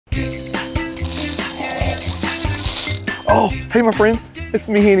Oh, hey my friends, it's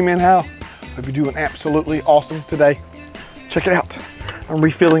me, Handyman Hal. Hope you're doing absolutely awesome today. Check it out. I'm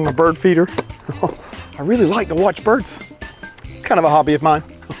refilling my bird feeder. I really like to watch birds. It's kind of a hobby of mine.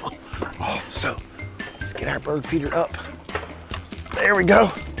 So let's get our bird feeder up. There we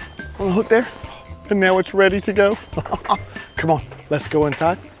go. On the hook there. And now it's ready to go. Come on, let's go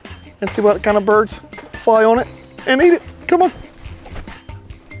inside and see what kind of birds fly on it and eat it. Come on.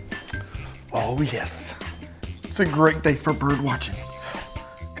 Oh yes. It's a great day for bird watching.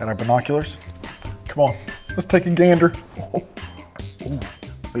 Got our binoculars. Come on, let's take a gander. Oh,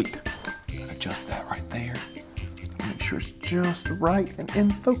 wait, adjust that right there. Make sure it's just right and in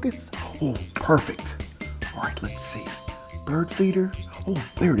focus. Oh, perfect. All right, let's see. Bird feeder. Oh,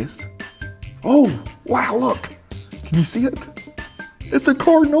 there it is. Oh, wow, look. Can you see it? It's a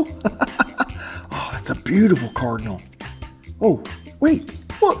cardinal. Oh, that's a beautiful cardinal. Oh, wait,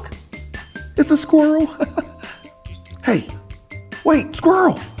 look. It's a squirrel. Hey, wait,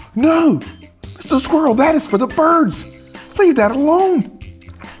 squirrel. No, it's a squirrel. That is for the birds. Leave that alone.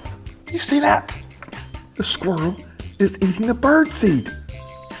 You see that? The squirrel is eating the bird seed.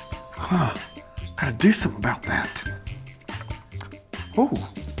 Gotta do something about that.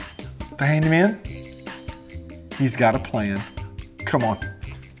 Oh, the handyman, he's got a plan. Come on,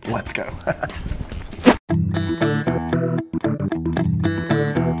 let's go.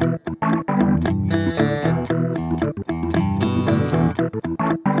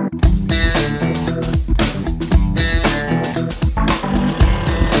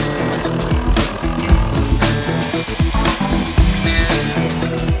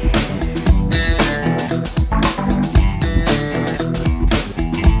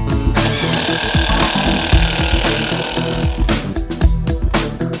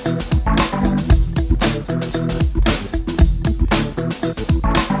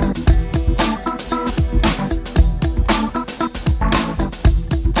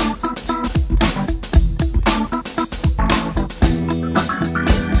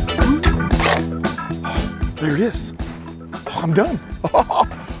 There it is. Oh, I'm done.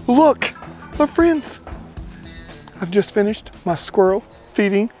 Look, my friends. I've just finished my squirrel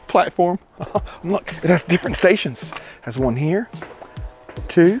feeding platform. Look, it has different stations. It has one here,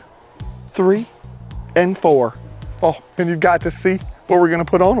 2, 3, and 4. Oh, and you've got to see what we're gonna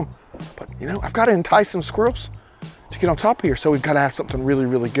put on them. But you know, I've got to entice some squirrels to get on top here, so we've got to have something really,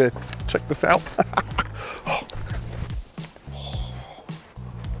 really good. Check this out.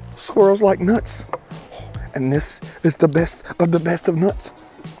 Squirrels like nuts. And this is the best of nuts.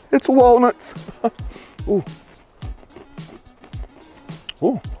 It's walnuts. Ooh.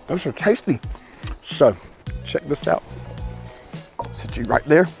 Ooh, those are tasty. So, check this out. Sit you right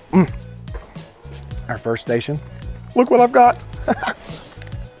there. Our first station. Look what I've got.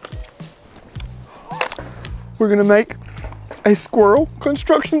 We're gonna make a squirrel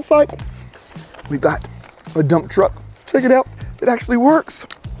construction site. We've got a dump truck. Check it out, it actually works.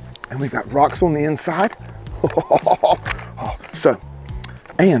 And we've got rocks on the inside. So,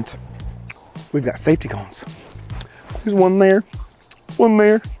 and we've got safety cones. There's one there, ooh,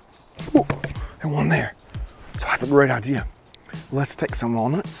 and one there. So that's a great idea. Let's take some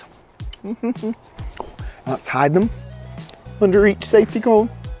walnuts. Let's hide them under each safety cone.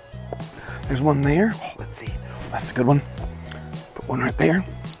 There's one there. Oh, let's see. That's a good one. Put one right there.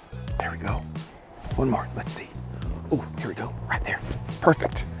 There we go. One more. Let's see. Oh, here we go. Right there.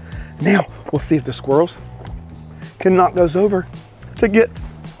 Perfect. Now we'll see if the squirrels can knock those over to get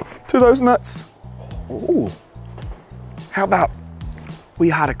to those nuts. Ooh. How about we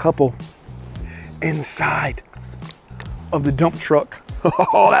hide a couple inside of the dump truck?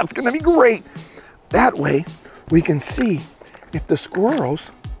 Oh, that's gonna be great. That way we can see if the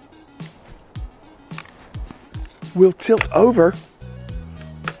squirrels will tilt over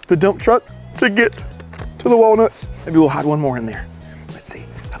the dump truck to get to the walnuts. Maybe we'll hide one more in there. Let's see,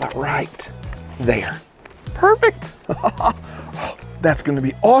 how about right there? Perfect. That's gonna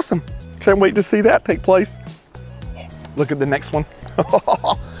be awesome. Can't wait to see that take place. Look at the next one.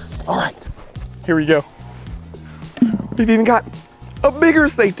 All right, here we go. We've even got a bigger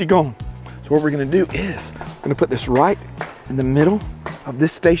safety cone. So what we're gonna do is, we're gonna put this right in the middle of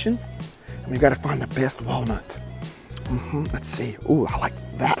this station, and we've gotta find the best walnut. Let's see, ooh, I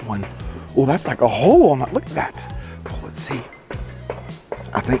like that one. Oh, that's like a whole walnut, look at that. Oh, let's see,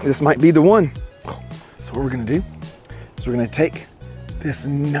 I think this might be the one. So what we're gonna do is we're gonna take this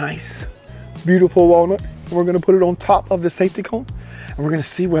nice, beautiful walnut, and we're gonna put it on top of the safety cone, and we're gonna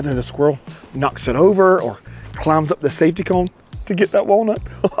see whether the squirrel knocks it over or climbs up the safety cone to get that walnut.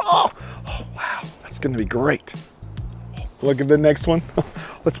 Oh, wow, that's gonna be great. Look at the next one.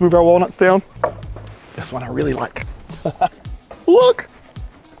 Let's move our walnuts down. This one I really like. Look,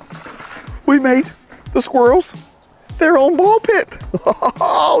 we made the squirrels their own ball pit.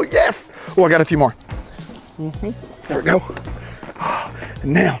 Oh, yes. Oh, I got a few more. There we go.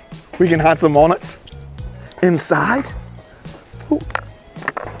 And now we can hide some walnuts inside. Ooh.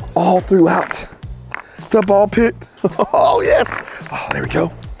 All throughout the ball pit. Oh, yes. Oh, there we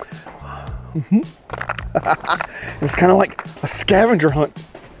go. It's kind of like a scavenger hunt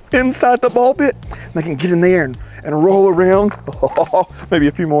inside the ball pit. And I can get in there and roll around. Oh, maybe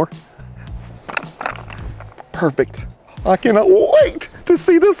a few more. Perfect. I cannot wait to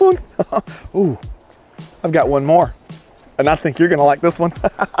see this one. Ooh, I've got one more. And I think you're gonna like this one. All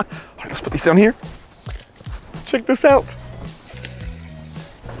right, let's put these down here. Check this out.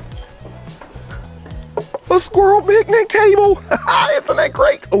 A squirrel picnic table. Isn't that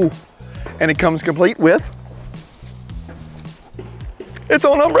great? Oh, and it comes complete with its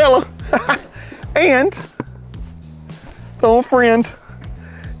own umbrella and the old friend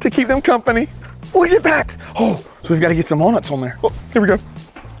to keep them company. Look at that. Oh, so we've got to get some walnuts on there. Oh, here we go.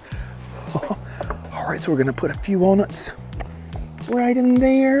 All right, so we're gonna put a few walnuts right in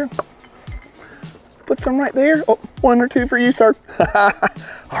there. Put some right there. Oh, 1 or 2 for you, sir.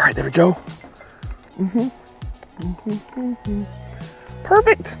 All right, there we go.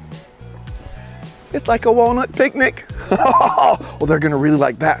 Perfect. It's like a walnut picnic. Well, they're gonna really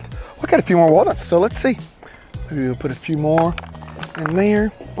like that. I got a few more walnuts, so let's see. Maybe we'll put a few more in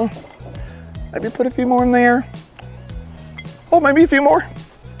there. Oh, maybe put a few more in there. Oh, maybe a few more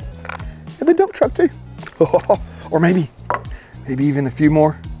in the dump truck too. Or maybe even a few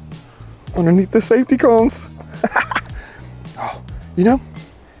more underneath the safety cones. Oh, you know,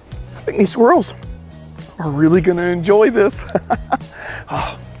 I think these squirrels are really gonna enjoy this.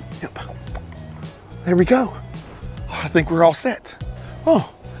 Oh, yep. There we go. I think we're all set.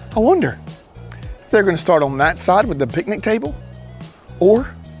 Oh, I wonder if they're gonna start on that side with the picnic table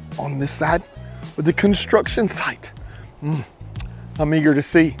or on this side with the construction site. I'm eager to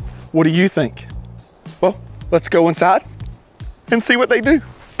see. What do you think? Well, let's go inside and see what they do.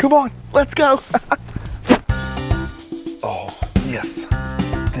 Come on, let's go. Oh, yes,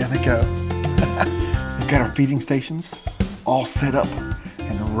 there they go. We've got our feeding stations all set up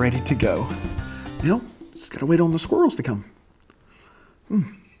and ready to go. Now, just gotta wait on the squirrels to come.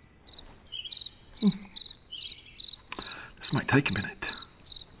 This might take a minute.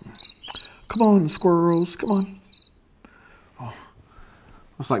 Come on, squirrels, come on. Oh,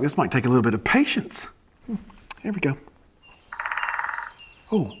 looks like this might take a little bit of patience. Here we go.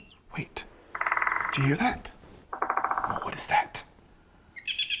 Oh, wait, did you hear that? Oh, what is that?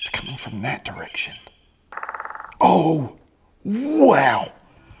 It's coming from that direction. Oh, wow.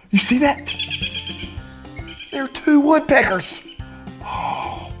 You see that? There are 2 woodpeckers.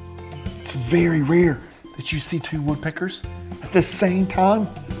 Oh, it's very rare that you see 2 woodpeckers at the same time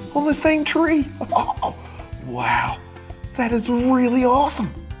on the same tree. Oh, wow, that is really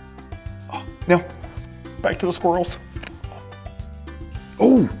awesome. Oh, now, back to the squirrels.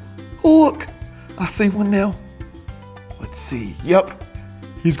 Oh, look, I see one now. Let's see, yep,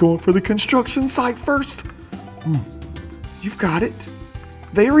 he's going for the construction site first. You've got it.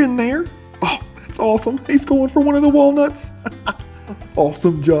 They're in there. Oh, that's awesome. He's going for one of the walnuts.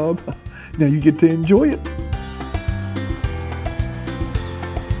 Awesome job. Now you get to enjoy it.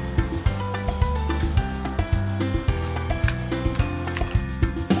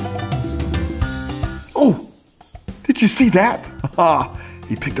 Oh, did you see that?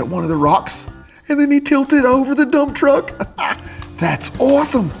 He picked up one of the rocks and then he tilted over the dump truck. That's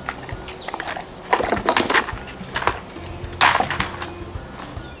awesome.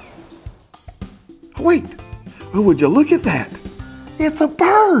 Wait, oh, would you look at that? It's a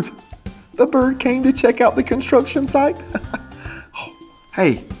bird. The bird came to check out the construction site. Oh,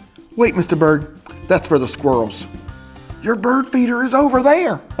 hey, wait, Mr. Bird, that's for the squirrels. Your bird feeder is over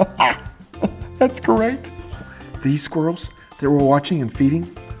there. That's great. These squirrels that we're watching and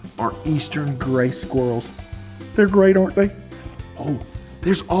feeding are eastern gray squirrels. They're great, aren't they? Oh,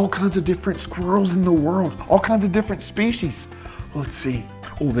 there's all kinds of different squirrels in the world, all kinds of different species. Let's see.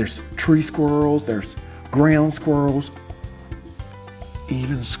 Oh, there's tree squirrels, there's ground squirrels,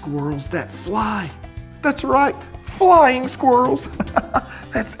 even squirrels that fly. That's right, flying squirrels.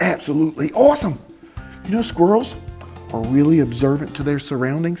 That's absolutely awesome. You know, squirrels are really observant to their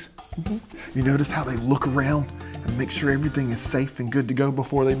surroundings. You notice how they look around and make sure everything is safe and good to go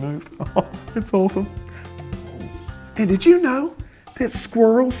before they move. It's awesome. And did you know that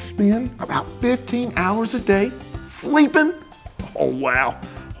squirrels spend about 15 hours a day sleeping? Oh, wow.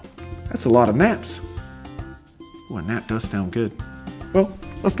 That's a lot of naps. Oh, a nap does sound good. Well,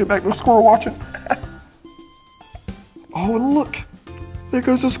 let's get back to squirrel watching. Oh, and look, there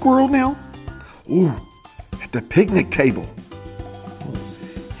goes a squirrel now. Ooh, at the picnic table.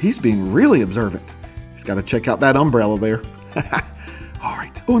 He's being really observant. He's got to check out that umbrella there. All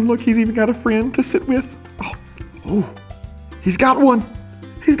right. Oh, and look, he's even got a friend to sit with. Oh, he's got one.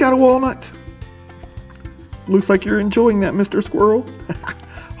 He's got a walnut. Looks like you're enjoying that, Mr. Squirrel.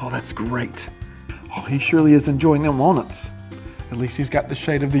 Oh, that's great. Oh, he surely is enjoying them walnuts. At least he's got the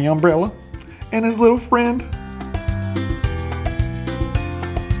shade of the umbrella and his little friend.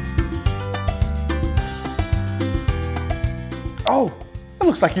 Oh, it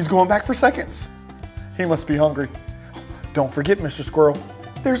looks like he's going back for seconds. He must be hungry. Don't forget, Mr. Squirrel,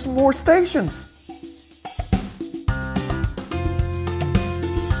 there's more stations.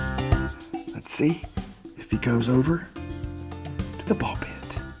 Let's see if he goes over to the ball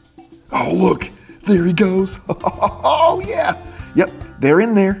pit. Oh, look, there he goes. Oh, yeah. Yep, they're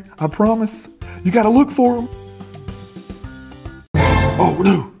in there, I promise. You gotta look for them. Oh,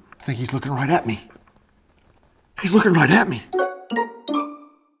 no, I think he's looking right at me. He's looking right at me.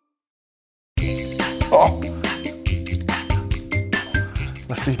 Oh.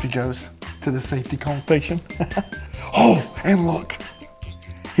 Let's see if he goes to the safety cone station. Oh, and look,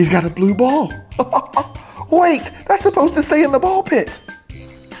 he's got a blue ball. Wait, that's supposed to stay in the ball pit.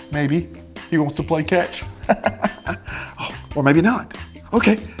 Maybe he wants to play catch. Oh, or maybe not.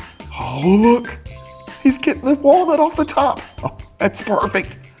 Okay. Oh, look, he's getting the walnut off the top. Oh, that's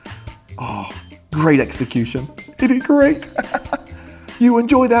perfect. Oh, great execution. He did great. You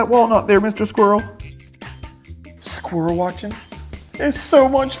enjoy that walnut there, Mr. Squirrel. Squirrel watching is so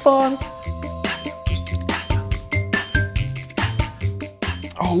much fun.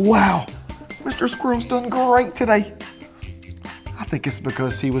 Oh, wow. Mr. Squirrel's done great today. I think it's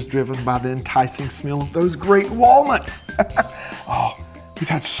because he was driven by the enticing smell of those great walnuts. Oh, we've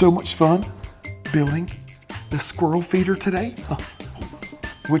had so much fun building the squirrel feeder today.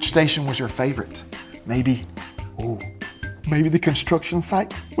 Which station was your favorite? Maybe the construction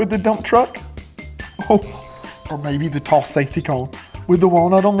site with the dump truck? Oh, or maybe the tall safety cone with the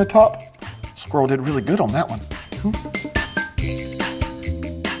walnut on the top? Squirrel did really good on that one.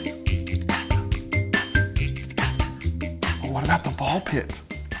 Oh, what about the ball pit?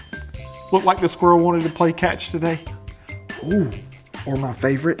 Looked like the squirrel wanted to play catch today. Ooh, or my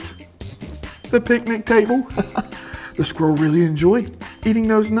favorite, the picnic table. The squirrel really enjoyed eating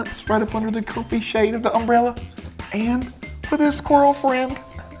those nuts right up under the comfy shade of the umbrella and with his squirrel friend.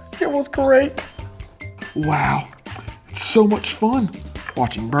 It was great. Wow, it's so much fun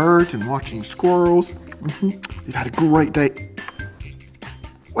watching birds and watching squirrels. We've had a great day.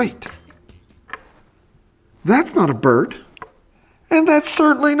 Wait, that's not a bird, and that's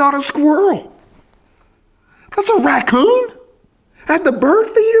certainly not a squirrel. That's a raccoon at the bird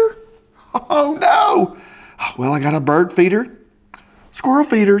feeder? Oh no. Well, I got a bird feeder, squirrel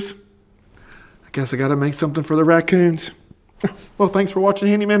feeders. I guess I gotta make something for the raccoons. Well, thanks for watching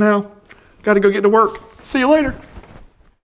Handyman Hal. Gotta go get to work. See you later.